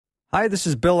Hi, this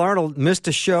is Bill Arnold. Missed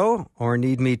a show or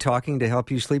need me talking to help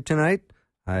you sleep tonight?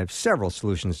 I have several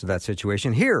solutions to that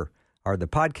situation. Here are the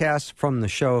podcasts from the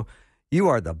show. You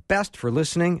are the best for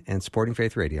listening and supporting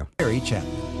Faith Radio. Harry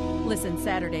Chapman. Listen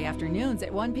Saturday afternoons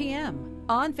at 1 p.m.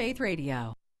 on Faith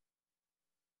Radio.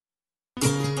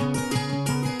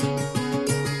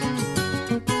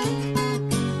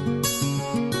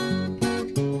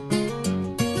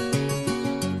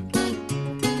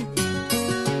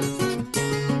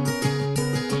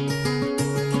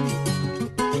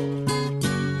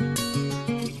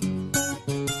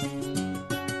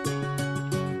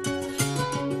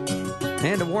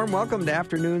 And a warm welcome to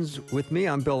Afternoons with me.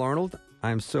 I'm Bill Arnold.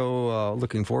 I'm so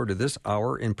looking forward to this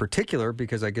hour in particular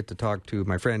because I get to talk to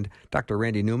my friend, Dr.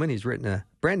 Randy Newman. He's written a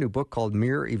brand new book called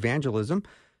Mere Evangelism,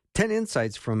 10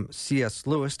 Insights from C.S.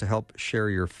 Lewis to help share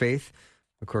your faith.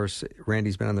 Of course,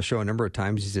 Randy's been on the show a number of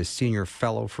times. He's a senior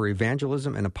fellow for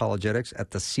evangelism and apologetics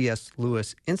at the C.S.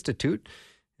 Lewis Institute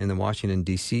in the Washington,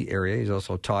 D.C. area. He's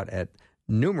also taught at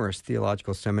numerous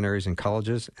theological seminaries and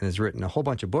colleges and has written a whole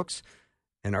bunch of books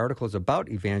and articles about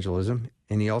evangelism,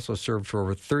 and he also served for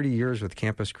over 30 years with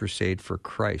Campus Crusade for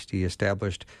Christ. He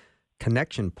established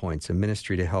Connection Points, a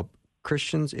ministry to help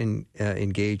Christians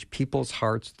engage people's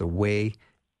hearts the way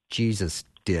Jesus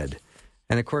did.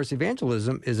 And, of course,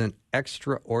 evangelism is an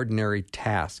extraordinary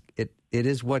task. It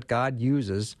is what God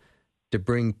uses to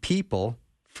bring people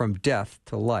from death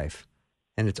to life,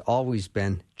 and it's always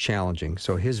been challenging.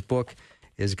 So his book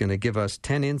is going to give us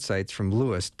 10 insights from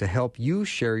Lewis to help you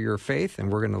share your faith,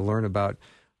 and we're going to learn about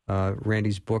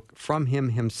Randy's book from him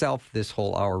himself this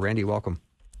whole hour. Randy, welcome.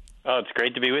 Oh, it's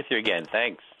great to be with you again.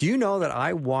 Thanks. Do you know that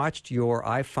I watched your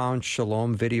I Found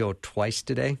Shalom video twice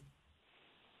today?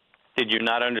 Did you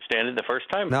not understand it the first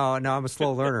time? No, I'm a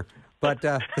slow learner. But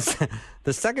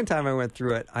the second time I went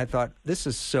through it, I thought, this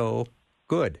is so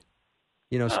good.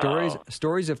 You know,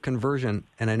 stories of conversion,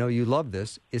 and I know you love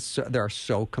this, they're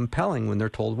so compelling when they're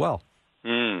told well.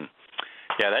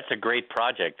 Yeah, that's a great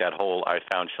project, that whole I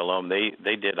Found Shalom.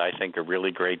 They did, I think, a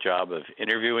really great job of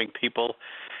interviewing people.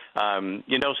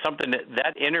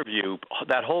 That interview,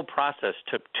 that whole process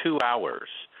took 2 hours,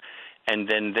 and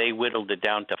then they whittled it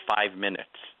down to 5 minutes.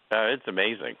 It's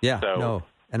amazing. Yeah,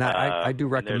 and I do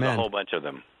recommend. There's a whole bunch of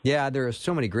them. Yeah, there are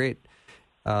so many great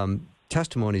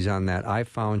testimonies on that,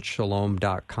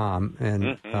 ifoundshalom.com.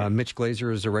 And Mitch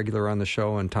Glazer is a regular on the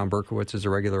show, and Tom Berkowitz is a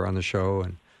regular on the show.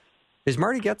 And is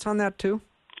Marty Getz on that too?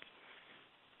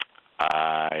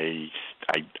 I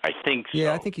think so.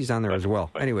 Yeah, I think he's on there as well.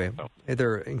 Anyway,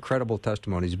 they're incredible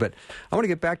testimonies. But I want to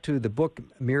get back to the book,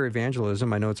 Mere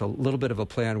Evangelism. I know it's a little bit of a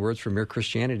play on words for Mere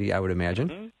Christianity, I would imagine.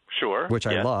 Mm-hmm. Sure. Which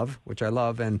I love.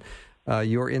 And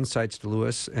your insights to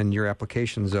Lewis and your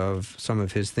applications of some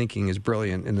of his thinking is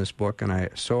brilliant in this book, and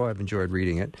I've enjoyed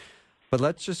reading it. But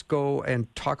let's just go and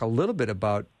talk a little bit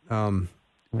about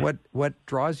what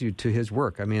draws you to his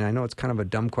work. I mean, I know it's kind of a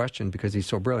dumb question because he's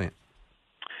so brilliant.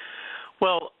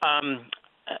 Well,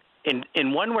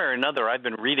 in one way or another, I've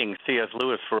been reading C.S.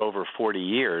 Lewis for over 40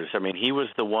 years. I mean, he was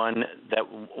the one that,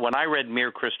 when I read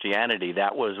Mere Christianity,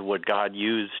 that was what God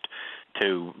used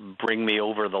to bring me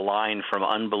over the line from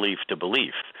unbelief to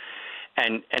belief.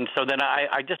 And so then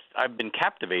I've been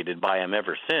captivated by him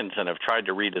ever since, and I've tried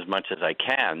to read as much as I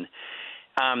can.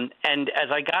 And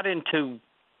as I got into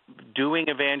doing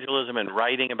evangelism and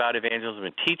writing about evangelism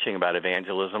and teaching about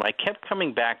evangelism, I kept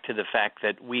coming back to the fact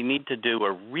that we need to do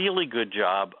a really good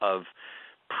job of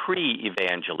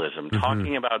pre-evangelism,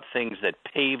 talking about things that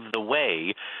pave the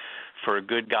way for a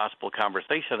good gospel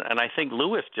conversation. And I think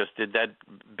Lewis just did that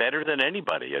better than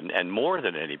anybody and more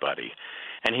than anybody.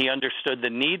 And he understood the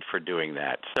need for doing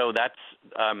that. So that's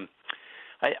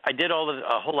I did a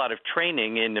whole lot of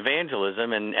training in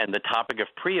evangelism, and the topic of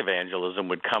pre-evangelism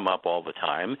would come up all the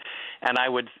time. And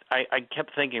I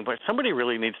kept thinking, but somebody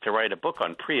really needs to write a book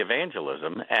on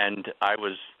pre-evangelism. And I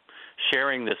was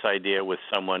sharing this idea with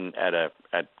someone at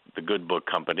the Good Book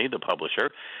Company, the publisher.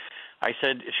 I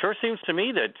said, it sure seems to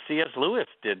me that C.S. Lewis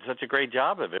did such a great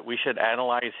job of it. We should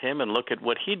analyze him and look at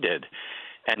what he did.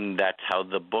 And that's how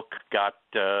the book got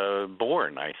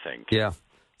born, I think. Yeah.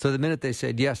 So the minute they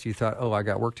said yes, you thought, I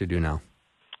got work to do now.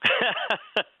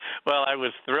 Well, I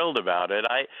was thrilled about it.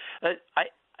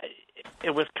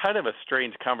 It was kind of a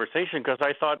strange conversation because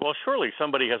I thought, well, surely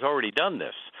somebody has already done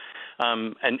this.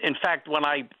 And in fact, when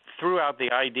I threw out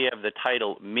the idea of the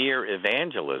title Mere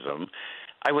Evangelism,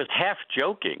 I was half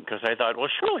joking because I thought, well,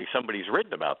 surely somebody's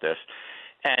written about this.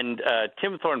 And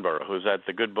Tim Thornborough, who's at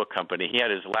the Good Book Company, he had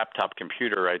his laptop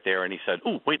computer right there, and he said,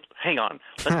 "Oh, wait, hang on,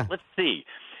 let's see."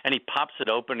 And he pops it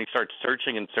open, he starts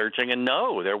searching and searching, and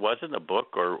no, there wasn't a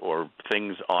book or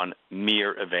things on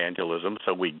mere evangelism,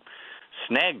 so we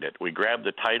snagged it. We grabbed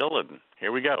the title, and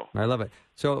here we go. I love it.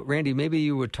 So, Randy, maybe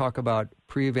you would talk about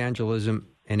pre-evangelism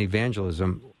and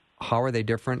evangelism. How are they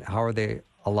different? How are they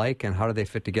alike? And how do they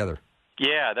fit together?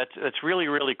 Yeah, that's really,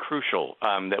 really crucial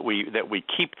that we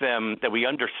keep them, that we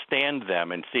understand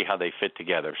them and see how they fit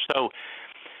together. So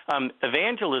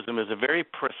evangelism is a very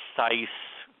precise,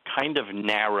 kind of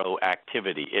narrow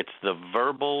activity. It's the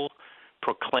verbal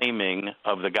proclaiming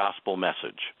of the gospel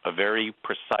message, a very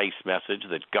precise message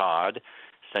that God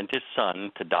sent his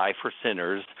Son to die for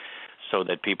sinners so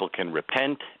that people can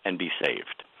repent and be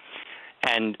saved.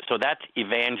 And so that's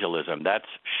evangelism. That's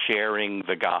sharing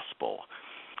the gospel.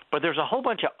 But there's a whole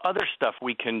bunch of other stuff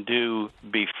we can do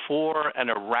before and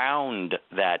around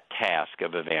that task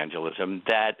of evangelism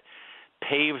that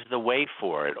paves the way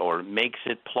for it or makes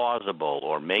it plausible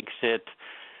or makes it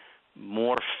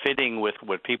more fitting with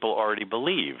what people already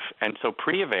believe. And so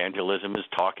pre-evangelism is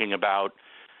talking about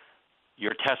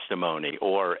your testimony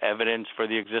or evidence for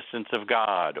the existence of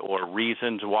God or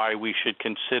reasons why we should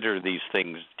consider these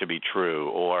things to be true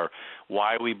or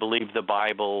why we believe the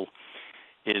Bible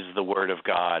is the Word of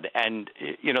God. And,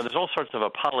 there's all sorts of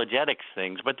apologetics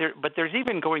things, but there's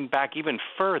even going back even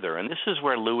further, and this is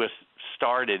where Lewis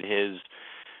started his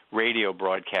radio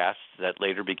broadcasts that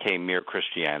later became Mere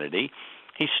Christianity.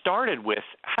 He started with,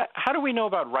 how do we know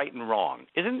about right and wrong?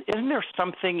 Isn't there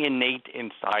something innate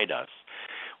inside us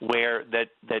where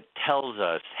that tells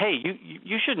us, hey,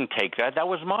 you shouldn't take that, that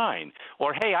was mine,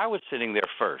 or hey, I was sitting there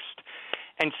first.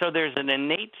 And so there's an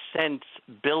innate sense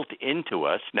built into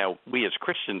us. Now, we as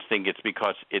Christians think it's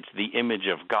because it's the image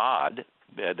of God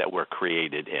that we're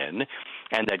created in,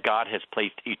 and that God has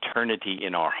placed eternity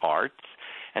in our hearts,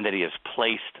 and that he has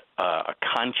placed a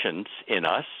conscience in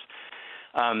us.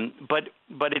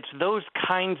 But it's those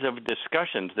kinds of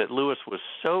discussions that Lewis was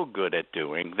so good at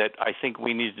doing that I think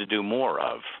we need to do more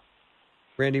of.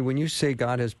 Randy, when you say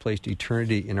God has placed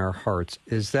eternity in our hearts,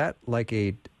 is that like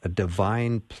a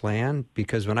divine plan?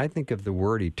 Because when I think of the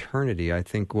word eternity, I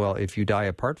think, well, if you die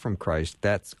apart from Christ,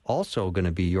 that's also going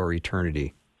to be your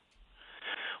eternity.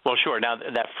 Well, sure. Now,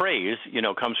 that phrase,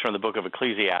 comes from the book of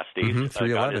Ecclesiastes.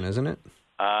 3:11, isn't it?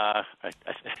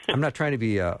 I'm not trying to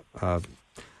be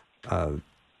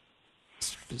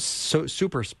so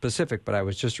super specific, but I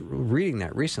was just reading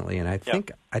that recently, and I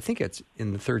think it's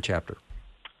in the 3rd chapter.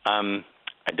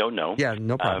 I don't know. Yeah,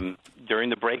 no problem.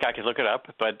 During the break, I could look it up,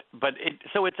 but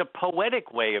so it's a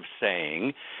poetic way of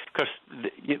saying, because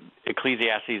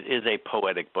Ecclesiastes is a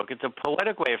poetic book. It's a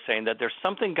poetic way of saying that there's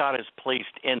something God has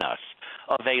placed in us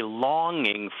of a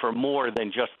longing for more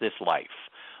than just this life,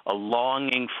 a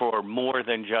longing for more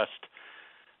than just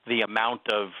the amount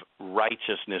of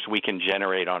righteousness we can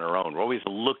generate on our own. We're always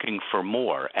looking for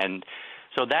more. And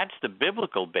so that's the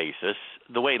biblical basis.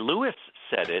 The way Lewis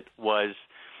said it was,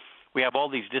 we have all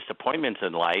these disappointments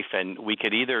in life, and we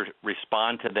could either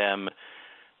respond to them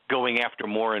going after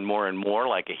more and more and more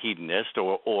like a hedonist,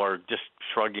 or just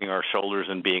shrugging our shoulders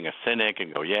and being a cynic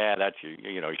and go, yeah, that's,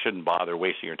 you shouldn't bother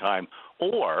wasting your time.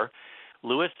 Or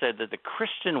Lewis said that the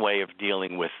Christian way of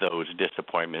dealing with those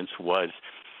disappointments was,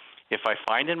 if I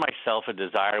find in myself a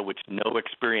desire which no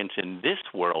experience in this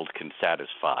world can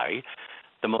satisfy,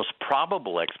 the most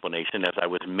probable explanation is I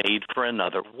was made for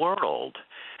another world.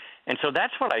 And so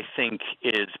that's what I think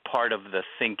is part of the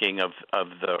thinking of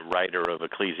the writer of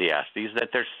Ecclesiastes, that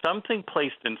there's something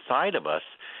placed inside of us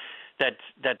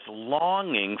that's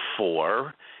longing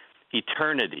for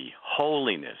eternity,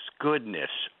 holiness, goodness,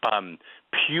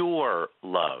 pure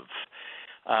love.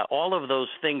 All of those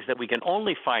things that we can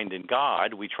only find in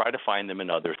God, we try to find them in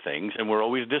other things, and we're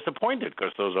always disappointed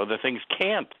because those other things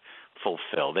can't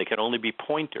fulfill. They can only be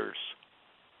pointers.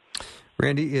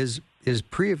 Randy, is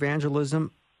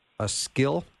pre-evangelism a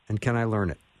skill, and can I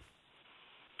learn it?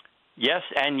 Yes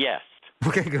and yes.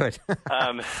 Okay, good.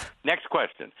 Next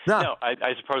question. No,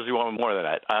 I suppose you want more than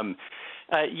that.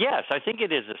 Yes, I think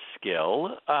it is a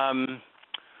skill.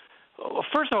 Well,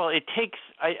 first of all, it takes.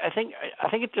 I think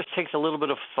it just takes a little bit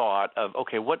of thought of,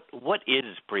 okay, what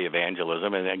is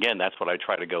pre-evangelism? And again, that's what I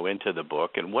try to go into the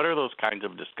book. And what are those kinds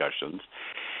of discussions?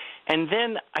 And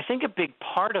then I think a big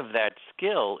part of that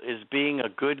skill is being a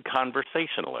good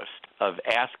conversationalist, of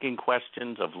asking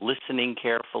questions, of listening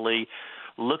carefully,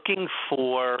 looking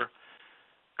for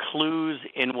clues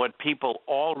in what people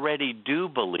already do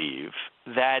believe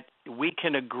that we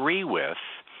can agree with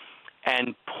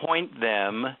and point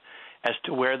them as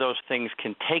to where those things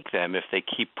can take them if they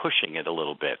keep pushing it a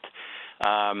little bit.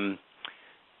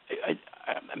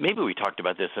 maybe we talked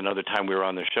about this another time we were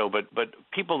on the show, but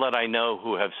people that I know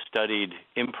who have studied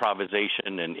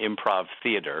improvisation and improv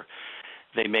theater,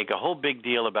 they make a whole big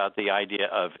deal about the idea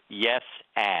of yes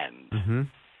and. Mm-hmm.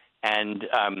 And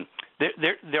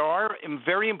there are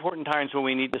very important times when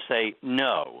we need to say,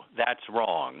 no, that's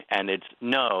wrong, and it's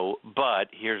no, but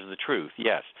here's the truth,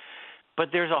 yes. But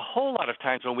there's a whole lot of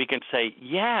times when we can say,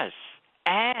 yes,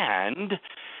 and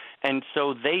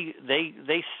so they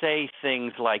say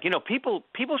things like, people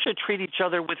should treat each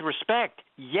other with respect.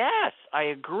 Yes, I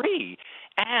agree.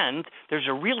 And there's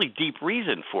a really deep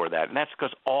reason for that, and that's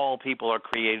because all people are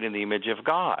created in the image of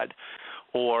God.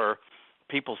 Or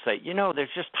people say,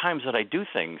 there's just times that I do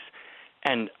things,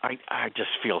 and I just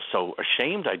feel so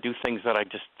ashamed. I do things that I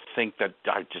just think that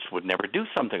I just would never do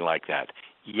something like that.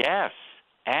 Yes,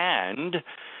 and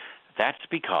that's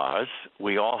because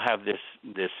we all have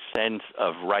this sense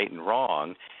of right and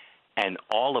wrong, and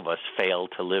all of us fail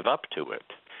to live up to it.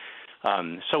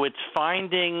 So it's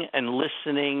finding and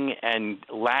listening and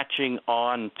latching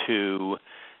on to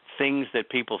things that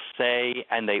people say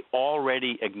and they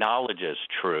already acknowledge as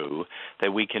true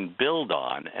that we can build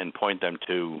on and point them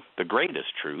to the greatest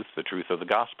truth, the truth of the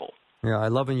gospel. Yeah, I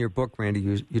love in your book, Randy,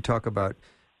 you talk about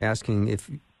asking if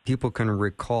people can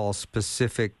recall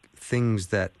specific things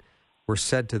that were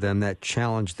said to them that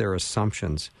challenged their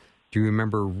assumptions. Do you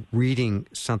remember reading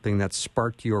something that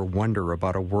sparked your wonder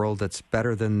about a world that's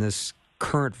better than this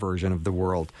current version of the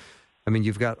world? I mean,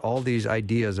 you've got all these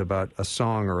ideas about a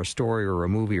song or a story or a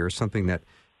movie or something that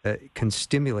can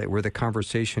stimulate, where the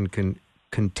conversation can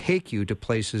take you to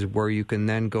places where you can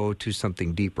then go to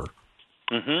something deeper.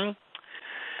 Mm-hmm.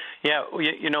 Yeah,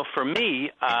 for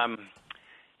me,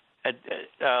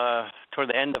 toward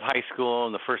the end of high school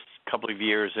and the first couple of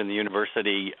years in the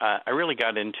university, I really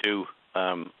got into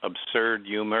absurd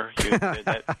humor.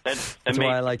 That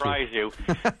may surprise you.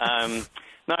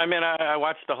 No, I mean, I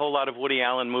watched a whole lot of Woody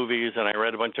Allen movies, and I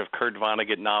read a bunch of Kurt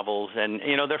Vonnegut novels, and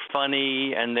they're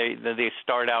funny, and they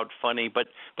start out funny, but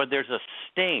there's a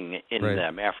sting in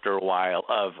them after a while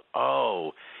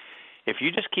of, if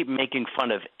you just keep making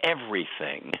fun of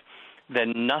everything,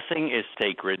 then nothing is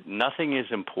sacred, nothing is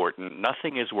important,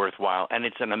 nothing is worthwhile, and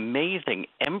it's an amazing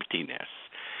emptiness.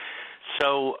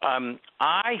 So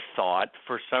I thought,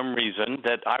 for some reason,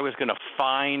 that I was going to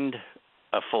find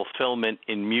a fulfillment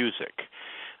in music.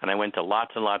 And I went to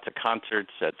lots and lots of concerts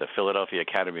at the Philadelphia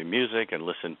Academy of Music and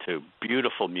listened to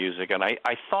beautiful music. And I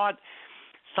thought,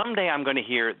 someday I'm going to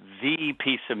hear the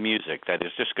piece of music that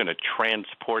is just going to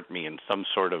transport me in some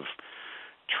sort of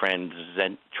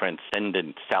transcendent,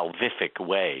 salvific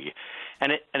way.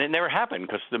 And it never happened,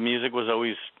 because the music was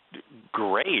always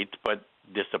great, but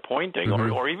disappointing,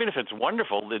 mm-hmm. or even if it's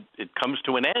wonderful, it comes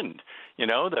to an end.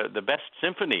 The best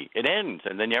symphony, it ends,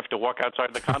 and then you have to walk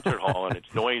outside the concert hall, and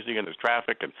it's noisy, and there's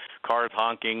traffic, and cars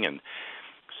honking. And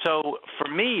so for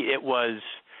me, it was,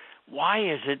 why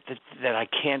is it that I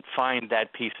can't find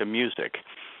that piece of music?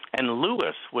 And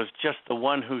Lewis was just the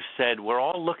one who said, we're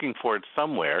all looking for it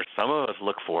somewhere. Some of us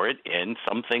look for it in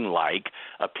something like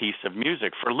a piece of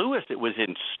music. For Lewis, it was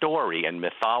in story and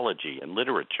mythology and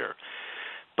literature.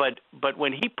 But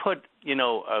when he put,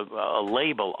 a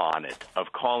label on it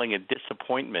of calling it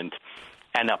disappointment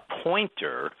and a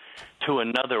pointer to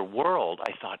another world,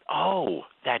 I thought,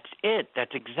 that's it.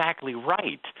 That's exactly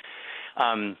right.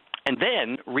 And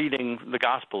then reading the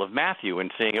Gospel of Matthew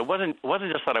and seeing it wasn't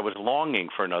just that I was longing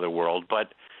for another world,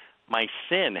 but my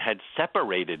sin had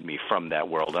separated me from that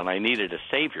world, and I needed a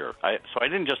Savior. So I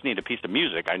didn't just need a piece of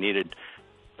music. I needed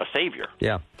a Savior.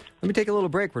 Yeah. Let me take a little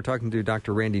break. We're talking to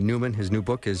Dr. Randy Newman. His new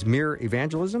book is Mere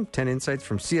Evangelism, 10 Insights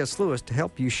from C.S. Lewis to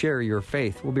help you share your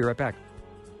faith. We'll be right back.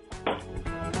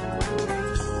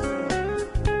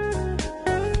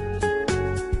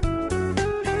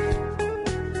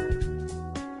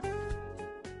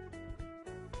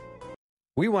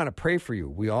 We want to pray for you.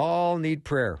 We all need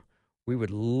prayer. We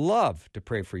would love to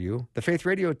pray for you. The Faith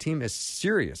Radio team is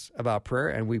serious about prayer,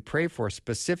 and we pray for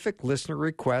specific listener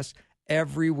requests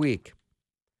every week.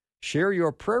 Share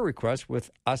your prayer requests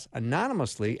with us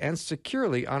anonymously and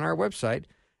securely on our website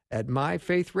at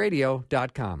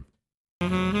myfaithradio.com.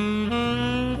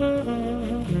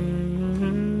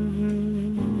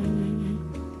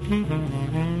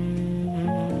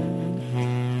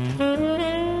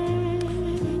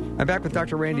 I'm back with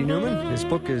Dr. Randy Newman. His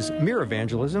book is Mere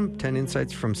Evangelism, 10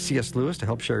 Insights from C.S. Lewis to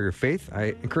help share your faith.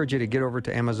 I encourage you to get over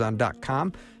to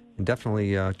Amazon.com and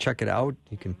definitely check it out.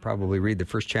 You can probably read the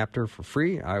first chapter for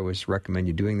free. I always recommend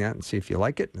you doing that and see if you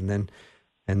like it, and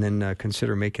then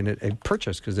consider making it a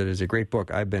purchase, because it is a great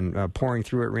book. I've been pouring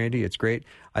through it, Randy. It's great.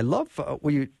 I love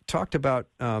what you talked about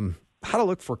how to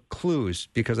look for clues,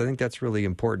 because I think that's really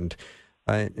important.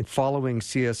 Following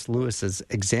C.S. Lewis's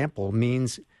example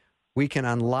means we can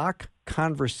unlock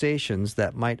conversations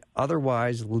that might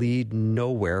otherwise lead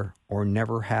nowhere or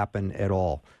never happen at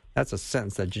all. That's a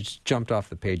sentence that just jumped off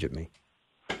the page at me.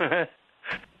 Good.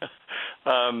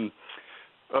 I'm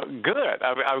glad.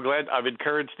 I'm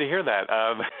encouraged to hear that.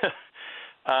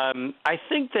 I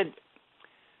think that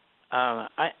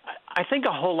I think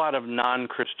a whole lot of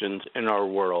non-Christians in our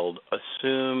world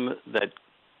assume that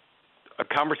a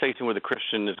conversation with a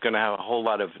Christian is going to have a whole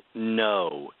lot of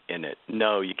no in it.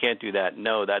 No, you can't do that.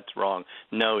 No, that's wrong.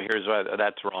 No, here's why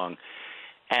that's wrong.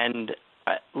 And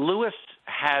Lewis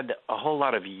had a whole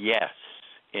lot of yes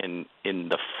in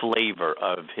the flavor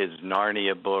of his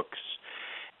Narnia books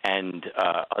and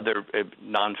other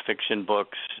nonfiction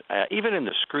books, even in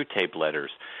the Screwtape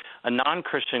Letters. A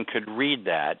non-Christian could read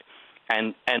that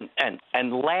and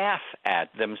laugh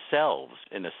at themselves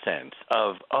in a sense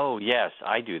of, oh yes,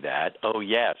 I do that. Oh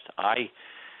yes, that's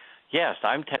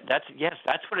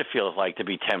what it feels like to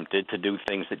be tempted to do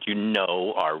things that you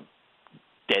know are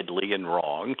deadly and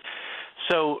wrong.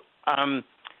 So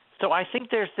I think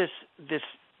there's this.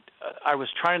 I was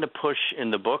trying to push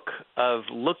in the book of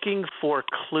looking for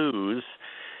clues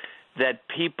that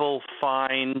people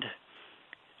find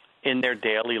in their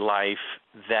daily life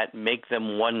that make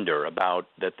them wonder about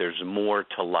that there's more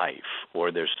to life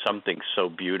or there's something so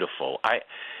beautiful. I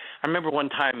remember one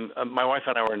time my wife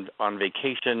and I were on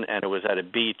vacation, and it was at a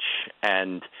beach,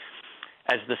 and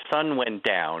as the sun went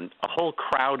down, a whole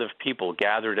crowd of people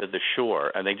gathered at the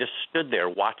shore, and they just stood there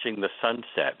watching the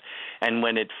sunset. And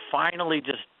when it finally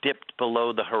just dipped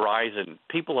below the horizon,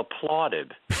 people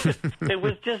applauded. It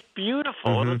was just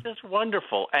beautiful. Mm-hmm. It was just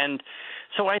wonderful. And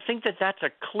so I think that that's a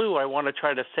clue I want to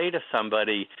try to say to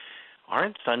somebody.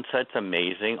 Aren't sunsets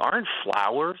amazing? Aren't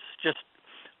flowers just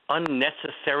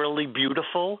unnecessarily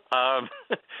beautiful?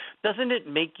 Doesn't it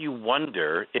make you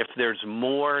wonder if there's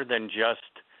more than just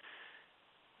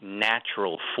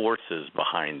natural forces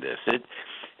behind this?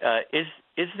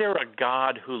 Is there a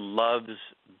God who loves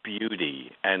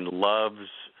beauty and loves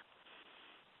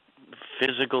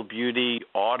physical beauty,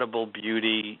 audible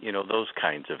beauty, those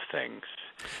kinds of things?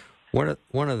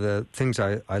 One of the things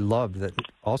I loved that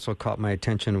also caught my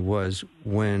attention was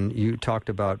when you talked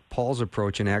about Paul's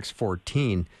approach in Acts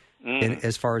 14, and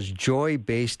as far as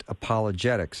joy-based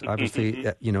apologetics. Obviously,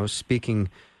 speaking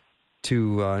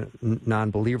to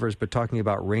non-believers, but talking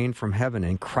about rain from heaven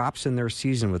and crops in their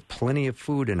season with plenty of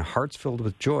food and hearts filled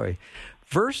with joy,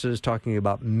 versus talking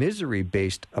about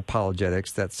misery-based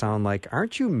apologetics that sound like,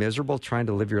 aren't you miserable trying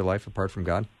to live your life apart from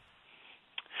God?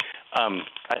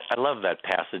 I love that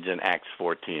passage in Acts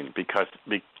 14 because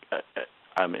it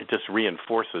just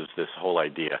reinforces this whole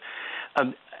idea.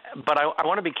 But I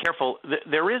want to be careful.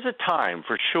 There is a time,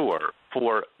 for sure,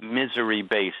 for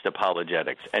misery-based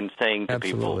apologetics and saying to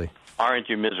Absolutely. people, aren't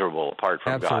you miserable apart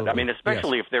from Absolutely. God? I mean,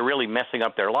 especially if they're really messing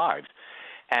up their lives.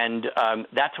 And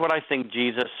that's what I think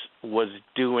Jesus was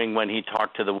doing when he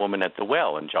talked to the woman at the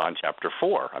well in John chapter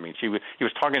 4. I mean, he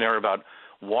was talking to her about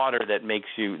water that makes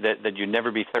you, that you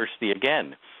never be thirsty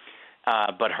again.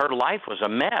 But her life was a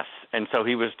mess. And so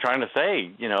he was trying to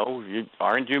say,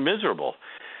 aren't you miserable?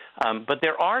 But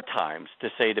there are times to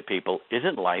say to people,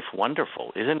 isn't life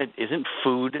wonderful? Isn't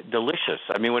food delicious?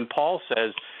 I mean, when Paul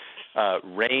says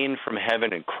rain from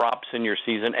heaven and crops in your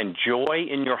season and joy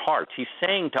in your hearts, he's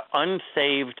saying to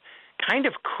unsaved, kind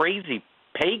of crazy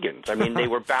pagans. I mean, they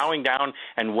were bowing down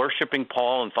and worshiping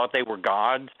Paul and thought they were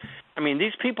gods. I mean,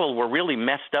 these people were really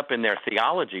messed up in their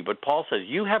theology, but Paul says,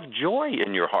 you have joy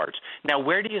in your hearts. Now,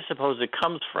 where do you suppose it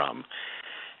comes from?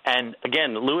 And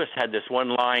again, Lewis had this one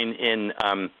line in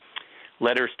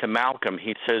Letters to Malcolm.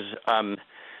 He says,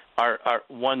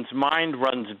 one's mind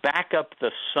runs back up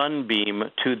the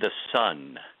sunbeam to the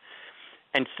sun.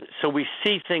 And so we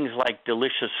see things like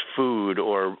delicious food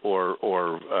or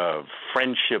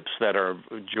friendships that are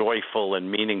joyful and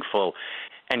meaningful,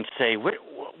 and say,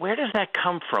 where does that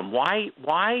come from? Why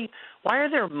are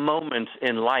there moments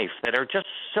in life that are just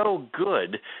so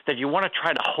good that you want to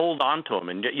try to hold on to them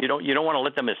and you don't want to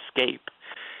let them escape?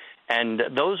 And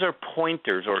those are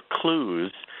pointers or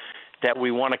clues that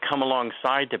we want to come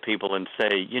alongside to people and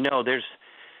say,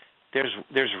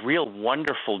 there's real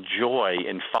wonderful joy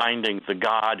in finding the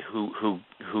God who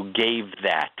gave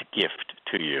that gift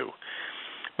to you.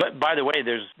 But by the way,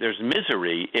 there's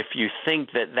misery if you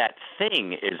think that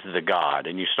thing is the God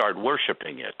and you start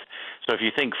worshiping it. So if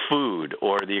you think food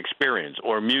or the experience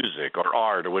or music or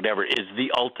art or whatever is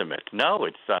the ultimate, no,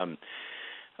 it's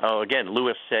again,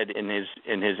 Lewis said in his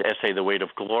essay, The Weight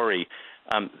of Glory,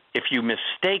 if you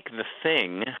mistake the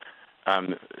thing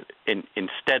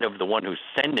instead of the one who's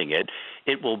sending it,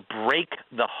 it will break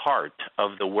the heart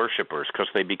of the worshipers because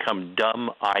they become dumb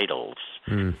idols.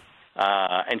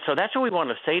 And so that's what we want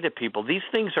to say to people. These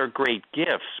things are great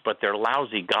gifts, but they're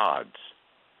lousy gods.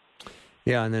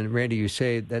 Yeah, and then, Randy, you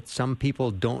say that some people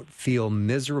don't feel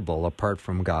miserable apart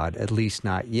from God, at least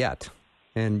not yet.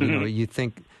 And, you know, you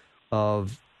think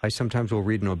of, I sometimes will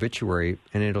read an obituary,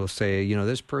 and it'll say, you know,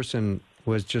 this person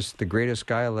was just the greatest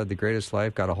guy, led the greatest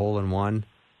life, got a hole-in-one,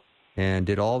 and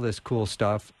did all this cool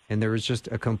stuff, and there was just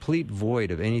a complete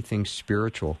void of anything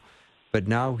spiritual. But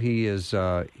now he is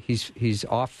he's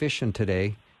off fishing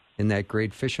today in that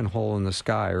great fishing hole in the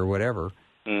sky or whatever.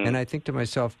 And I think to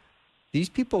myself, these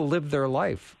people live their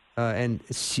life and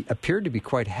appeared to be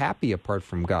quite happy apart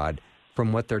from God,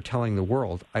 from what they're telling the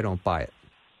world. I don't buy it.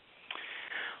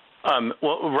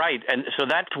 Well, right. And so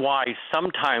that's why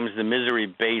sometimes the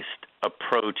misery-based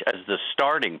approach as the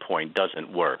starting point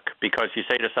doesn't work, because you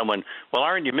say to someone, well,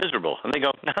 aren't you miserable? And they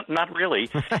go, not really.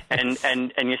 and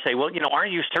you say, well, you know,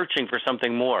 aren't you searching for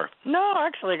something more? No,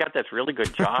 actually, I got this really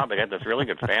good job. I got this really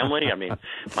good family. I mean,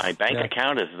 my bank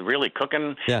account is really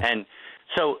cooking. Yeah. And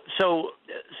so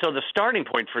the starting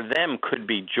point for them could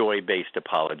be joy-based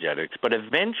apologetics, but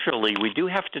eventually we do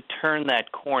have to turn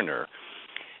that corner.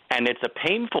 And it's a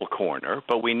painful corner,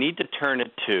 but we need to turn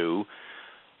it to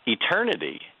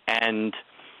eternity. And,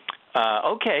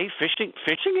 okay,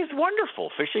 fishing is wonderful.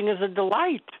 Fishing is a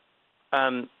delight.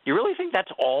 You really think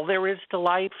that's all there is to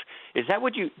life? Is that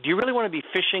what do you really want to be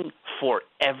fishing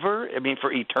forever? I mean,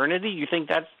 for eternity? You think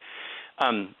that's,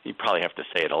 you probably have to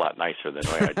say it a lot nicer than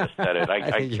the way I just said it.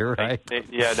 I think you're right.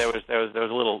 Yeah, that was a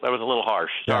little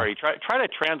harsh. Sorry. Yeah. Try to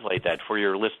translate that for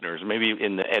your listeners, maybe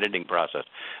in the editing process.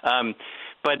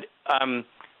 But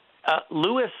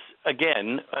Lewis,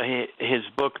 again, his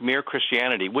book Mere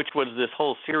Christianity, which was this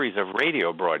whole series of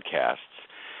radio broadcasts,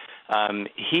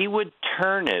 he would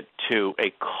turn it to a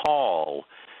call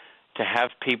to have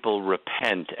people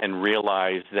repent and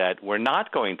realize that we're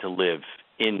not going to live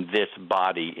in this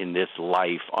body, in this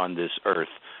life, on this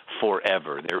earth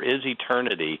forever. There is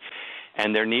eternity,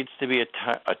 and there needs to be a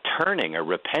turning, a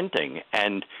repenting.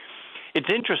 And it's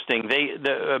interesting.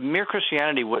 The Mere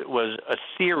Christianity was a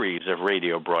series of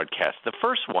radio broadcasts. The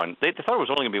first one, they thought it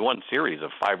was only going to be one series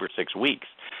of 5 or 6 weeks.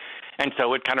 And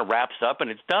so it kind of wraps up and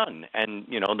it's done. And,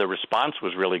 you know, the response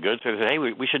was really good. So they said, hey,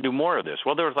 we should do more of this.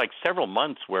 Well, there was like several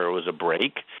months where it was a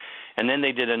break. And then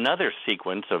they did another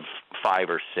sequence of 5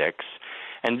 or 6.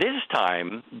 And this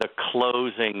time, the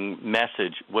closing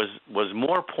message was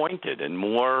more pointed and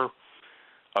more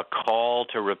a call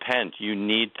to repent. You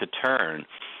need to turn.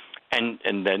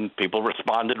 And then people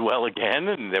responded well again,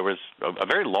 and there was a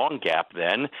very long gap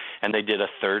then, and they did a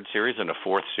third series and a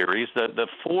fourth series. The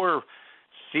 4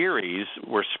 series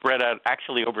were spread out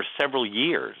actually over several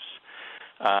years.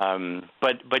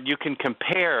 But you can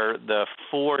compare the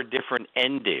 4 different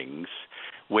endings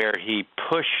where he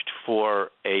pushed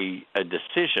for a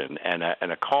decision and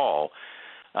a call,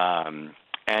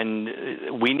 and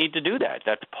we need to do that.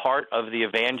 That's part of the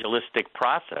evangelistic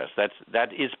process.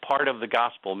 That is part of the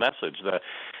gospel message.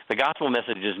 The gospel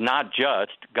message is not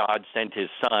just God sent his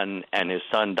son and his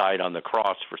son died on the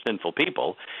cross for sinful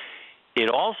people. It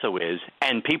also is,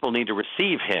 and people need to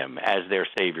receive him as their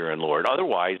Savior and Lord.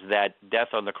 Otherwise, that death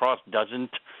on the cross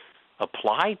doesn't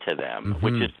apply to them,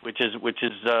 which is.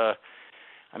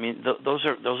 I mean, those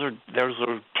are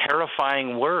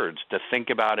terrifying words to think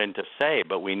about and to say,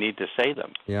 but we need to say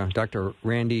them. Yeah, Dr.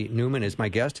 Randy Newman is my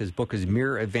guest. His book is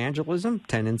Mere Evangelism,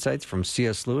 10 Insights from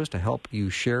C.S. Lewis to help you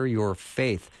share your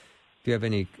faith. If you have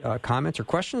any comments or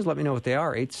questions, let me know what they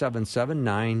are,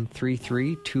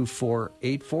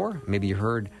 877-933-2484. Maybe you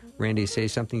heard Randy say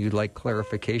something you'd like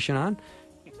clarification on.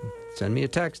 Send me a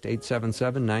text,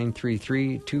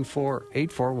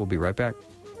 877-933-2484. We'll be right back.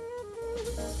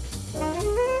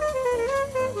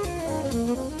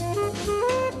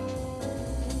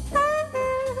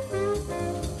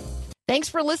 Thanks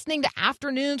for listening to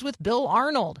Afternoons with Bill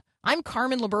Arnold. I'm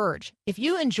Carmen LaBerge. If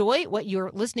you enjoy what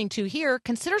you're listening to here,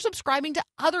 consider subscribing to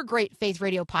other great Faith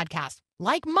Radio podcasts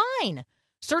like mine.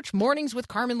 Search Mornings with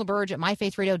Carmen LaBerge at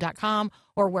myfaithradio.com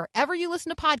or wherever you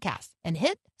listen to podcasts and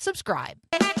hit subscribe.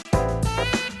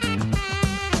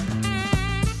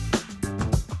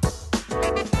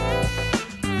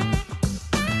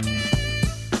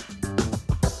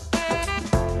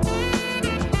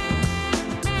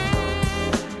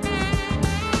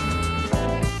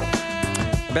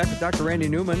 Back with Dr. Randy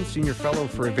Newman, Senior Fellow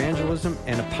for Evangelism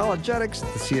and Apologetics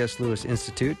at the C.S. Lewis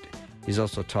Institute. He's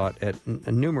also taught at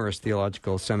numerous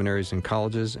theological seminaries and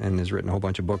colleges and has written a whole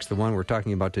bunch of books. The one we're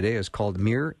talking about today is called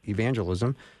Mere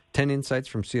Evangelism, 10 insights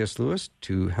from C.S. Lewis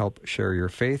to help share your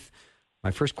faith.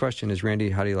 My first question is,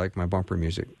 Randy, how do you like my bumper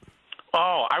music?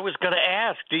 Oh, I was going to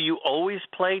ask, do you always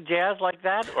play jazz like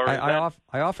that? Or I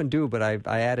often do, but I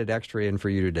added extra in for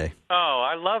you today. Oh,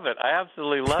 I love it. I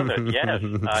absolutely love it. Yes.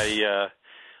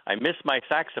 I miss my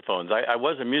saxophones. I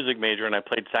was a music major and I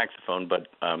played saxophone, but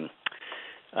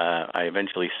I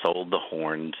eventually sold the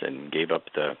horns and gave up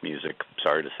the music,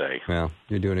 sorry to say. Well,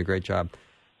 you're doing a great job.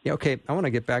 Yeah, okay, I want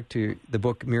to get back to the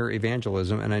book Mere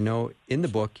Evangelism, and I know in the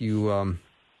book you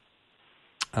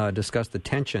discuss the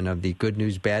tension of the good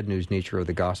news, bad news nature of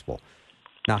the gospel.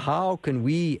 Now, how can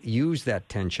we use that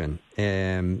tension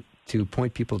to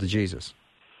point people to Jesus?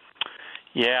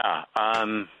 Yeah.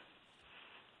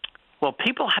 Well,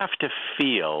 people have to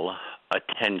feel a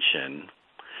tension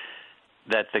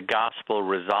that the gospel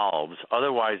resolves.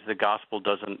 Otherwise, the gospel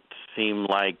doesn't seem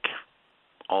like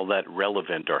all that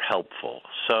relevant or helpful.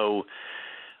 So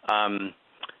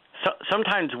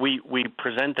sometimes we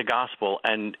present the gospel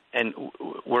and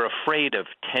we're afraid of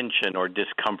tension or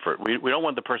discomfort. We don't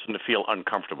want the person to feel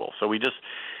uncomfortable. So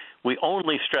we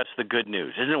only stress the good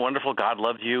news. Isn't it wonderful? God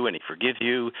loves you and He forgives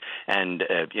you, and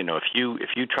if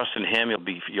you trust in Him,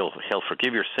 He'll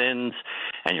forgive your sins,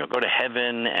 and you'll go to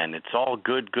heaven, and it's all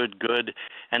good, good, good.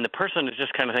 And the person is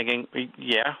just kind of thinking,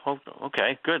 yeah,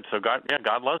 okay, good. So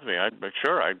God loves me. I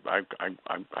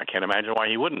can't imagine why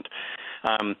He wouldn't.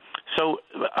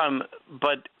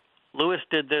 But Lewis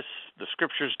did this. The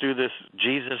Scriptures do this.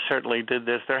 Jesus certainly did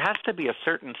this. There has to be a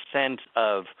certain sense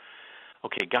of,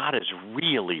 okay, God is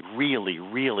really, really,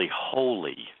 really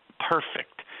holy,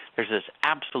 perfect. There's this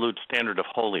absolute standard of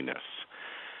holiness.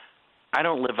 I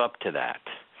don't live up to that.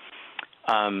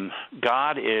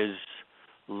 God is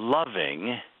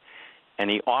loving, and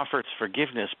He offers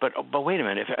forgiveness. But wait a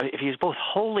minute, if He's both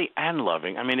holy and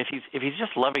loving, I mean, if He's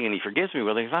just loving and He forgives me,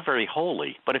 well, then He's not very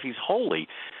holy. But if He's holy,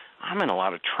 I'm in a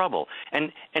lot of trouble.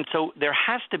 And so there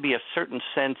has to be a certain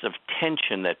sense of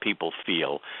tension that people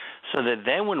feel, so that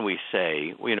then when we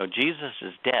say,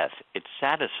 Jesus' death, it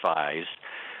satisfies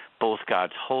both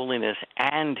God's holiness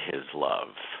and His love.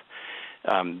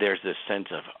 There's this sense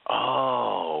of,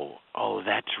 oh,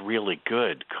 that's really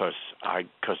good, because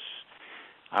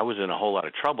I was in a whole lot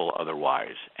of trouble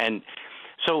otherwise. And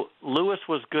so Lewis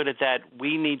was good at that.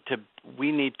 We need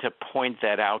to point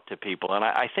that out to people. And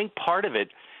I think part of it,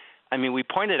 we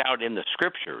point it out in the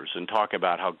Scriptures and talk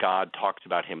about how God talks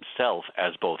about Himself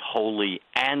as both holy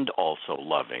and also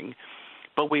loving.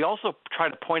 But we also try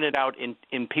to point it out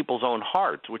in people's own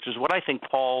hearts, which is what I think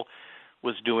Paul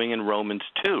was doing in Romans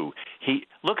 2.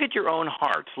 Look at your own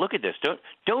hearts. Look at this.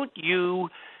 Don't you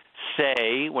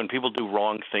say when people do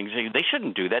wrong things, they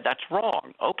shouldn't do that. That's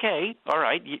wrong. Okay, all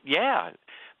right, yeah.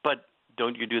 But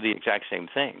don't you do the exact same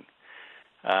thing?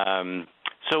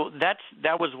 So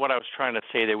that was what I was trying to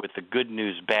say there with the good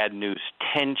news, bad news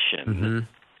tension. Mm-hmm.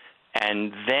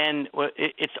 And then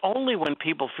it's only when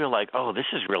people feel like, oh, this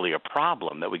is really a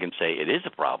problem, that we can say it is a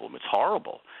problem. It's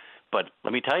horrible. But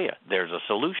let me tell you, there's a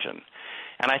solution.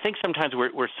 And I think sometimes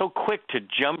we're so quick to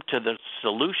jump to the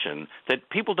solution that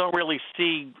people don't really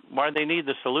see why they need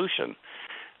the solution.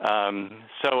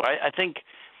 So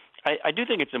I do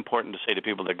think it's important to say to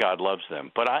people that God loves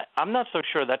them, but I'm not so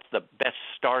sure that's the best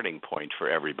starting point for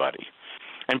everybody.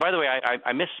 And by the way,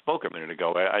 I misspoke a minute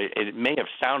ago. It may have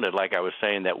sounded like I was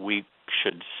saying that we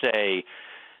should say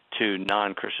to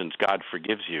non-Christians, God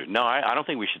forgives you. No, I don't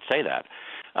think we should say that.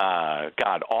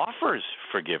 God offers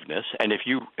forgiveness, and if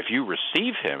you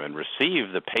receive Him and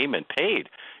receive the payment paid,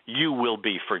 you will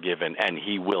be forgiven, and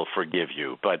He will forgive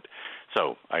you. But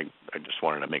so I just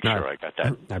wanted to make sure I got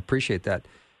that. I appreciate that.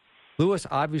 Lewis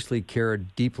obviously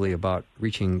cared deeply about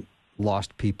reaching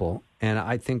lost people, and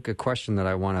I think a question that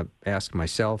I want to ask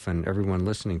myself and everyone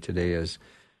listening today is,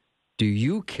 do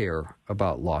you care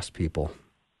about lost people?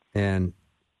 And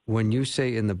when you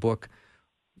say in the book,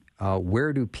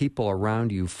 where do people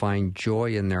around you find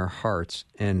joy in their hearts,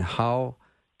 and how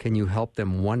can you help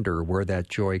them wonder where that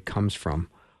joy comes from?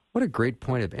 What a great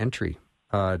point of entry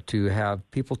to have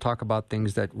people talk about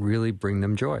things that really bring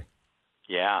them joy.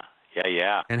 Yeah.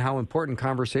 And how important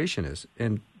conversation is,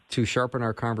 and to sharpen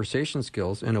our conversation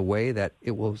skills in a way that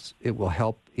it will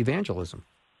help evangelism.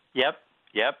 Yep.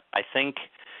 I think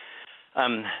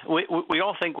we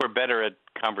all think we're better at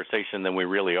conversation than we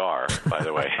really are, by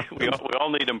the way. we all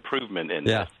need improvement in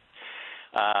this.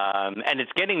 And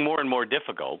it's getting more and more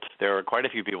difficult. There are quite a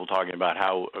few people talking about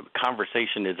how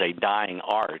conversation is a dying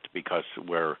art because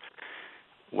I'll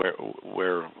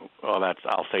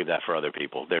save that for other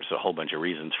people. There's a whole bunch of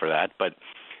reasons for that. But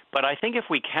I think if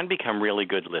we can become really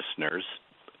good listeners,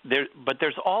 but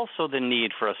there's also the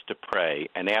need for us to pray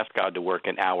and ask God to work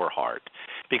in our heart.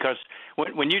 Because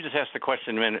when you just asked the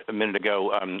question a minute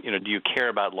ago, do you care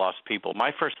about lost people?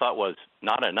 My first thought was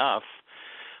not enough.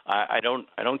 I don't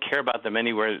care about them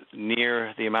anywhere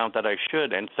near the amount that I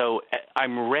should, and so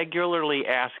I'm regularly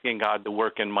asking God to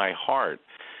work in my heart.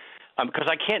 Because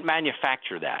I can't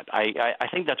manufacture that. I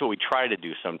think that's what we try to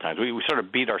do sometimes. We sort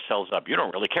of beat ourselves up. You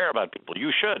don't really care about people.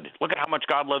 You should. Look at how much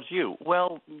God loves you.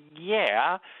 Well,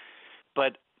 yeah,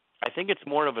 but I think it's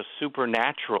more of a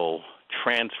supernatural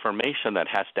transformation that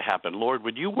has to happen. Lord,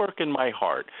 would you work in my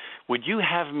heart? Would you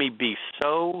have me be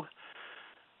so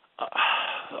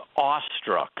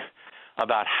awestruck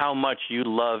about how much you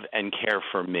love and care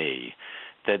for me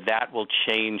that will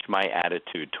change my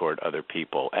attitude toward other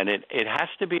people. And it has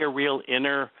to be a real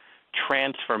inner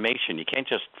transformation. You can't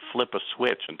just flip a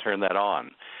switch and turn that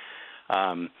on.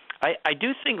 I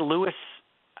do think Lewis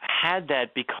had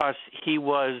that because he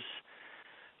was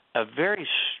a very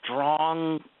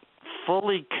strong,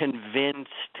 fully convinced,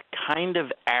 kind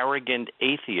of arrogant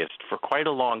atheist for quite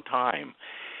a long time.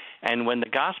 And when the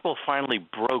gospel finally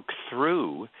broke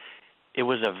through, it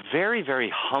was a very,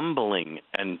 very humbling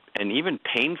and even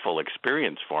painful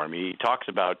experience for him. He talks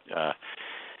about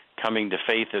coming to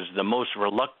faith as the most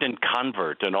reluctant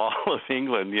convert in all of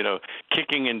England,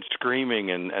 kicking and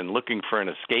screaming and looking for an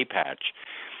escape hatch.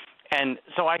 And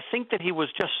so I think that he was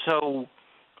just so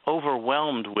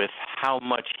overwhelmed with how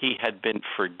much he had been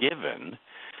forgiven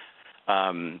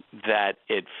that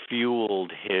it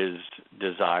fueled his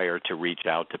desire to reach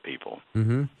out to people.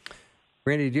 Mm-hmm.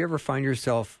 Randy, do you ever find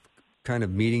yourself kind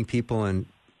of meeting people and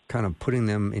kind of putting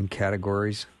them in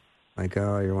categories? Like,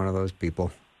 oh, you're one of those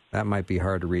people. That might be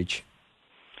hard to reach.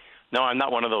 No, I'm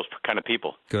not one of those kind of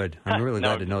people. Good. I'm really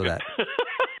glad to know that.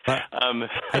 But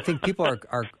I think people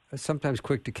are sometimes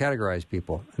quick to categorize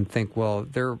people and think, well,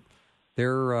 they're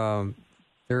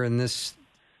in this,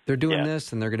 they're doing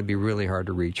this, and they're going to be really hard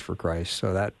to reach for Christ.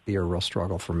 So that'd be a real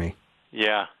struggle for me.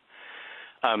 Yeah.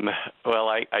 Well,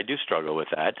 I do struggle with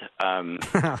that.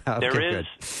 Okay,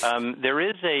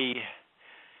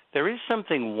 there is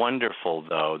something wonderful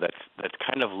though that's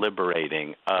kind of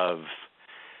liberating of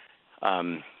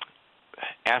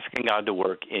asking God to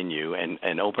work in you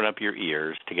and open up your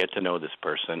ears to get to know this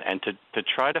person and to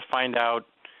try to find out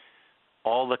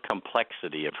all the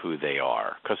complexity of who they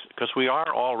are, because we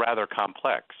are all rather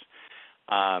complex.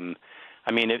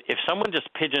 I mean, if someone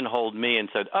just pigeonholed me and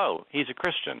said, "Oh, he's a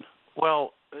Christian,"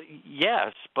 well,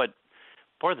 yes, but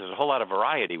boy, there's a whole lot of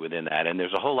variety within that, and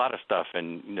there's a whole lot of stuff.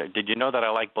 And did you know that I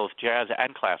like both jazz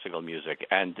and classical music,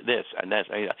 and this and this?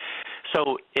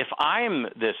 So if I'm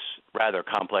this rather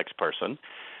complex person,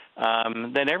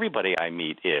 then everybody I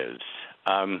meet is.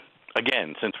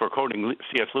 Again, since we're quoting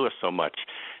C.S. Lewis so much,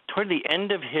 toward the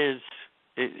end of his,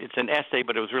 it's an essay,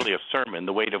 but it was really a sermon,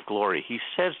 The Weight of Glory, he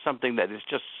says something that is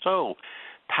just so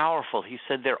powerful. He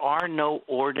said, there are no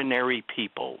ordinary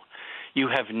people. You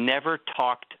have never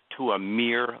talked to a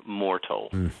mere mortal.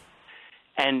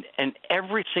 And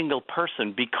every single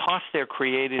person, because they're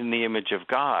created in the image of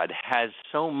God, has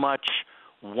so much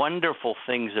wonderful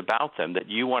things about them that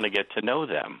you want to get to know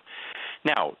them.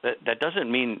 Now, that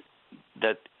doesn't mean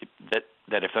that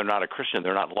if they're not a Christian,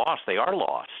 they're not lost. They are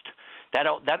lost.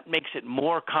 That makes it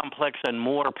more complex and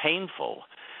more painful.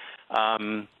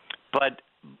 So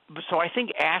I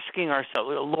think asking ourselves,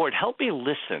 Lord, help me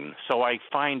listen so I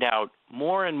find out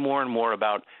more and more and more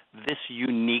about this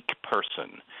unique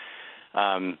person.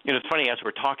 It's funny, as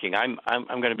we're talking, I'm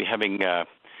going to be getting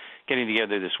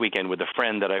together this weekend with a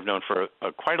friend that I've known for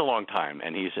quite a long time,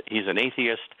 and he's an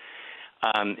atheist.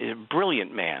 A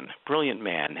brilliant man.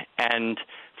 And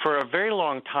for a very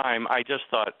long time, I just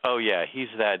thought, oh, yeah, he's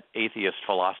that atheist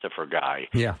philosopher guy.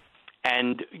 Yeah.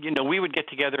 And, we would get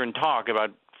together and talk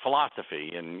about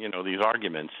philosophy and, these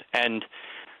arguments. And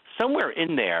somewhere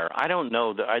in there, I don't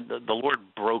know, the Lord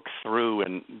broke through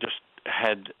and just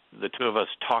had the two of us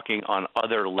talking on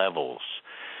other levels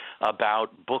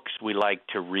about books we like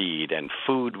to read and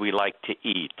food we like to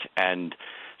eat. And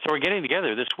so we're getting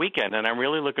together this weekend, and I'm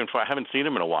really I haven't seen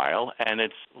him in a while, and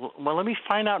let me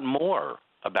find out more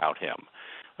about him.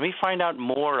 Let me find out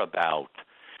more about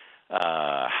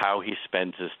how he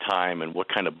spends his time and what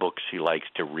kind of books he likes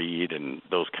to read and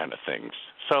those kind of things.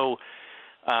 So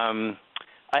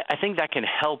I think that can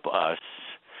help us.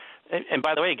 And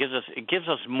by the way, it gives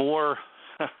us more,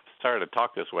 sorry to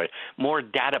talk this way, more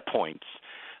data points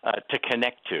to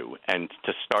connect to and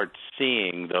to start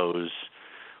seeing those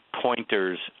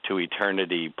pointers to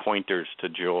eternity, pointers to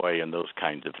joy, and those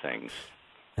kinds of things.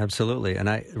 Absolutely. And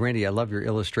Randy, I love your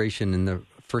illustration in the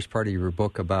first part of your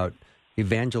book about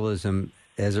evangelism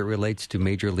as it relates to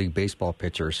Major League Baseball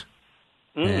pitchers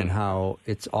and how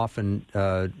it's often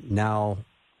now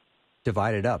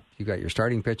divided up. You got your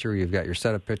starting pitcher, you've got your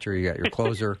setup pitcher, you got your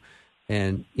closer,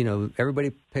 and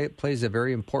everybody plays a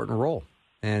very important role.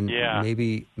 And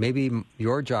maybe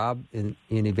your job in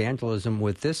evangelism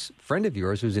with this friend of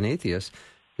yours who's an atheist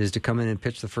is to come in and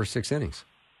pitch the first 6 innings.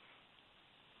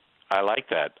 I like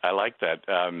that.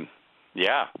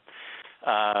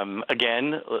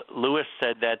 Again, Lewis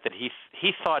said that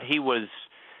he thought he was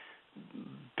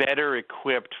better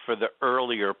equipped for the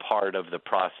earlier part of the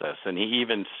process. And he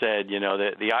even said,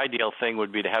 that the ideal thing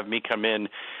would be to have me come in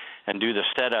and do the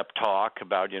setup talk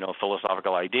about,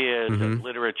 philosophical ideas and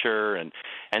literature, and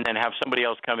then have somebody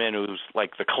else come in who's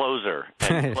like the closer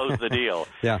and close the deal.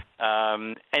 Yeah.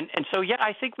 So,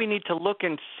 I think we need to look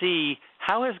and see,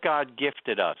 how has God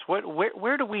gifted us?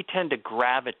 Where do we tend to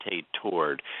gravitate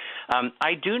toward?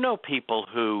 I do know people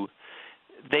who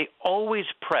they always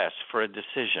press for a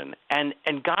decision, and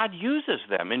God uses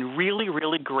them in really,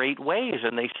 really great ways,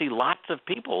 and they see lots of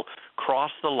people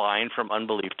cross the line from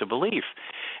unbelief to belief.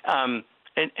 And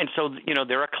so,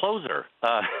 they're a closer.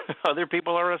 Other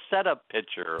people are a setup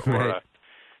pitcher. Or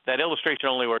that illustration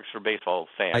only works for baseball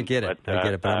fans. I get it,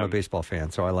 but I'm a baseball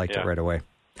fan, so I liked it right away.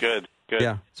 Good.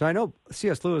 Yeah, so I know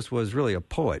C.S. Lewis was really a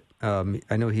poet.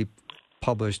 I know he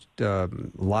published a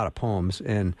lot of poems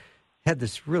and had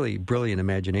this really brilliant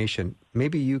imagination.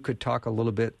 Maybe you could talk a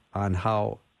little bit on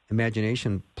how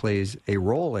imagination plays a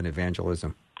role in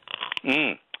evangelism.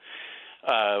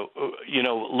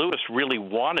 Lewis really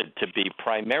wanted to be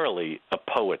primarily a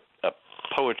poet, a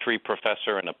poetry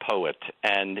professor and a poet.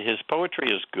 And his poetry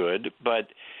is good, but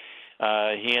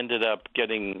he ended up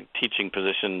getting teaching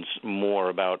positions more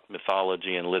about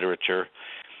mythology and literature.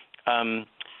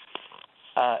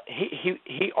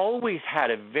 He always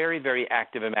had a very, very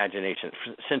active imagination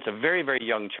since a very, very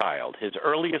young child. His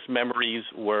earliest memories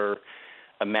were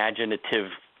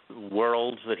imaginative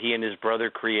worlds that he and his brother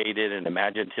created and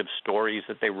imaginative stories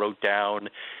that they wrote down.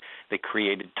 They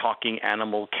created talking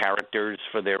animal characters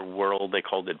for their world. They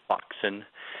called it Boxen.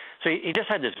 So he just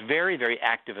had this very, very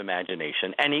active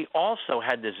imagination. And he also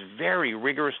had this very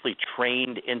rigorously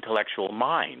trained intellectual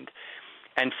mind.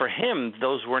 And for him,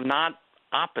 those were not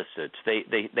opposites. They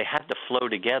had to flow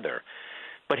together.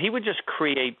 But he would just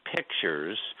create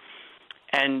pictures.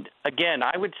 And again,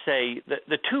 I would say that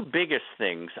the two biggest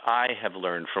things I have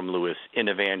learned from Lewis in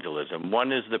evangelism,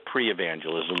 one is the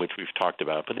pre-evangelism, which we've talked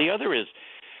about, but the other is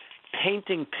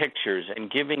painting pictures and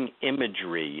giving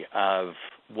imagery of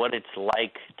what it's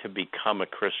like to become a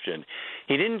Christian.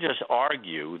 He didn't just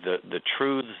argue the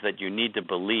truths that you need to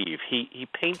believe. He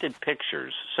painted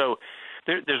pictures. So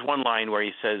there's one line where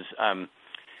he says,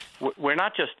 we're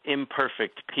not just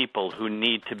imperfect people who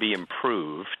need to be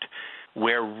improved.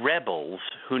 We're rebels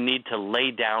who need to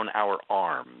lay down our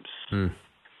arms.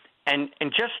 And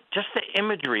just the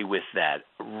imagery with that,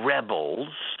 rebels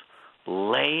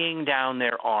laying down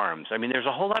their arms. I mean, there's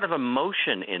a whole lot of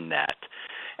emotion in that.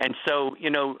 And so,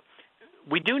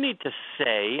 we do need to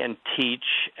say and teach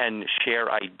and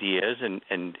share ideas and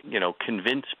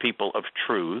convince people of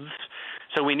truths.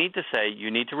 So we need to say, you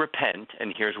need to repent,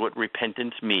 and here's what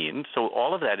repentance means. So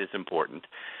all of that is important.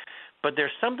 But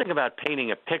there's something about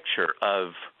painting a picture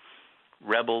of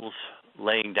rebels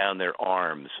laying down their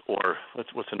arms, or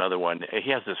what's another one? He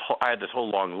has I had this whole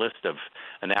long list of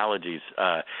analogies.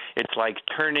 It's like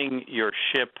turning your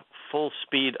ship full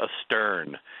speed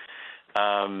astern,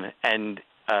 and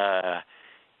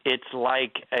it's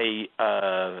like a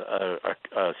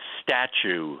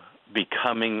statue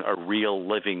becoming a real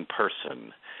living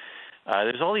person.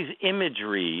 There's all these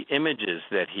images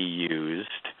that he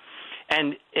used.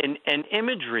 And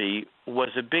imagery was